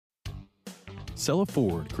Cella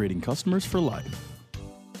Ford, creating customers for life.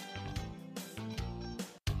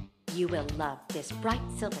 You will love this bright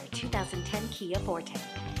silver 2010 Kia Forte,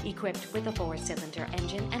 equipped with a 4-cylinder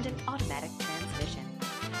engine and an automatic transmission.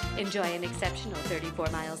 Enjoy an exceptional 34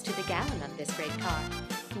 miles to the gallon on this great car,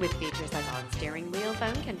 with features like on-steering wheel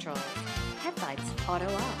phone controls, headlights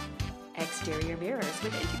auto-off, exterior mirrors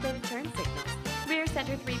with integrated turn signals, rear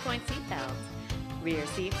center 3-point seat belts, rear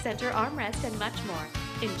seat center armrest, and much more.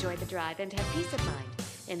 Enjoy the drive and have peace of mind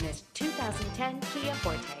in this 2010 Kia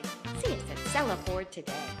Forte. See us at Cella Ford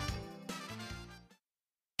today.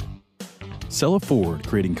 Cella Ford,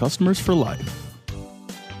 creating customers for life.